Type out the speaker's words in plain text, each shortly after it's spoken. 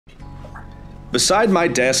Beside my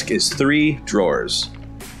desk is 3 drawers.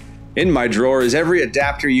 In my drawer is every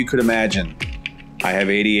adapter you could imagine. I have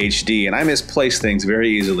ADHD and I misplace things very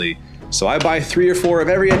easily, so I buy 3 or 4 of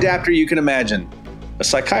every adapter you can imagine. A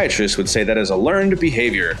psychiatrist would say that is a learned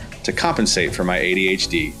behavior to compensate for my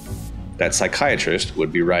ADHD. That psychiatrist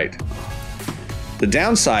would be right. The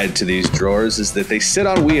downside to these drawers is that they sit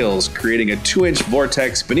on wheels, creating a 2-inch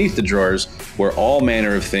vortex beneath the drawers where all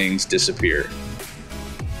manner of things disappear.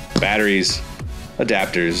 Batteries,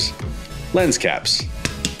 adapters, lens caps.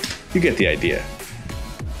 You get the idea.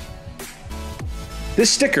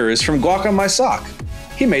 This sticker is from Guac on my sock.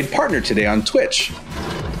 He made partner today on Twitch.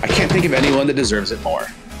 I can't think of anyone that deserves it more.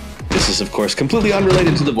 This is of course completely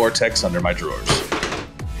unrelated to the vortex under my drawers.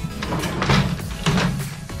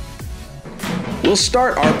 We'll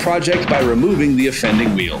start our project by removing the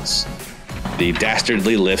offending wheels. The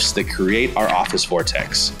dastardly lifts that create our office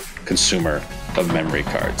vortex, consumer of memory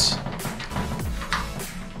cards.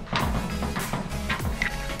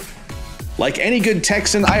 Like any good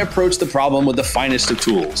Texan, I approach the problem with the finest of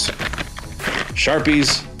tools.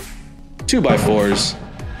 Sharpies, 2x4s,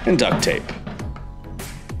 and duct tape.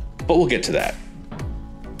 But we'll get to that.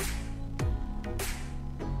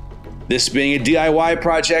 This being a DIY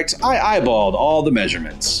project, I eyeballed all the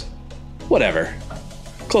measurements. Whatever.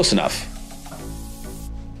 Close enough.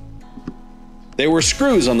 There were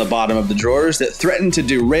screws on the bottom of the drawers that threatened to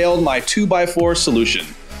derail my 2x4 solution.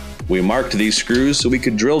 We marked these screws so we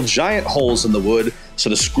could drill giant holes in the wood so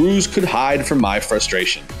the screws could hide from my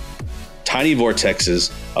frustration. Tiny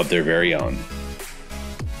vortexes of their very own.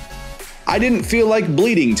 I didn't feel like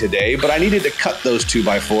bleeding today, but I needed to cut those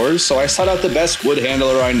 2x4s, so I sought out the best wood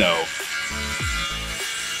handler I know.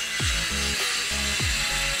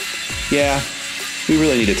 Yeah, we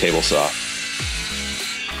really need a table saw.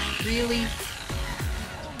 Really?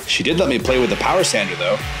 She did let me play with the power sander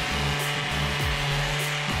though.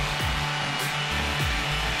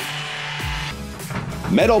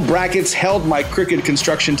 Metal brackets held my crooked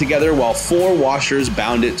construction together while 4 washers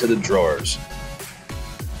bound it to the drawers.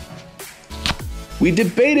 We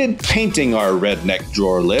debated painting our redneck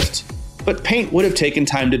drawer lift, but paint would have taken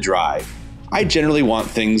time to dry. I generally want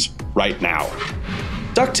things right now.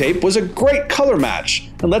 Duct tape was a great color match,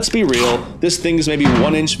 and let's be real, this thing's maybe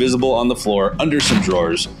 1 inch visible on the floor under some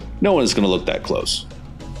drawers. No one's gonna look that close.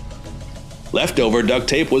 Leftover duct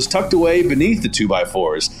tape was tucked away beneath the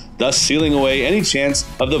 2x4s, thus sealing away any chance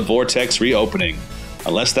of the vortex reopening,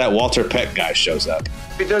 unless that Walter Peck guy shows up.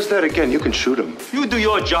 If he does that again, you can shoot him. You do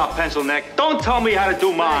your job, pencil neck. Don't tell me how to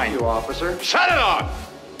do mine. Thank you, officer. Shut it off!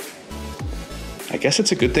 I guess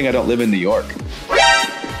it's a good thing I don't live in New York.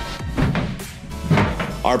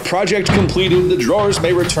 Our project completed, the drawers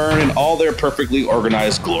may return in all their perfectly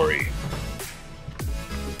organized glory.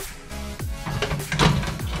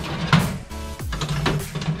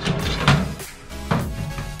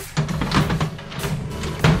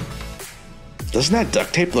 Doesn't that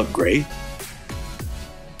duct tape look great?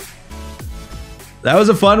 That was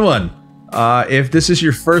a fun one. If this is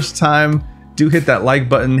your first time, do hit that like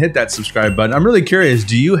button, hit that subscribe button. I'm really curious,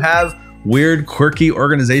 do you have weird, quirky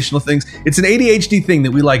organizational things? It's an ADHD thing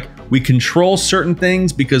that we control certain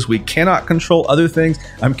things because we cannot control other things.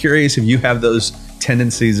 I'm curious if you have those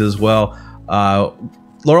tendencies as well.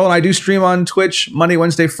 Laurel and I do stream on Twitch Monday,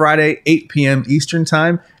 Wednesday, Friday, 8 p.m. Eastern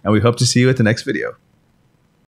time, and we hope to see you at the next video.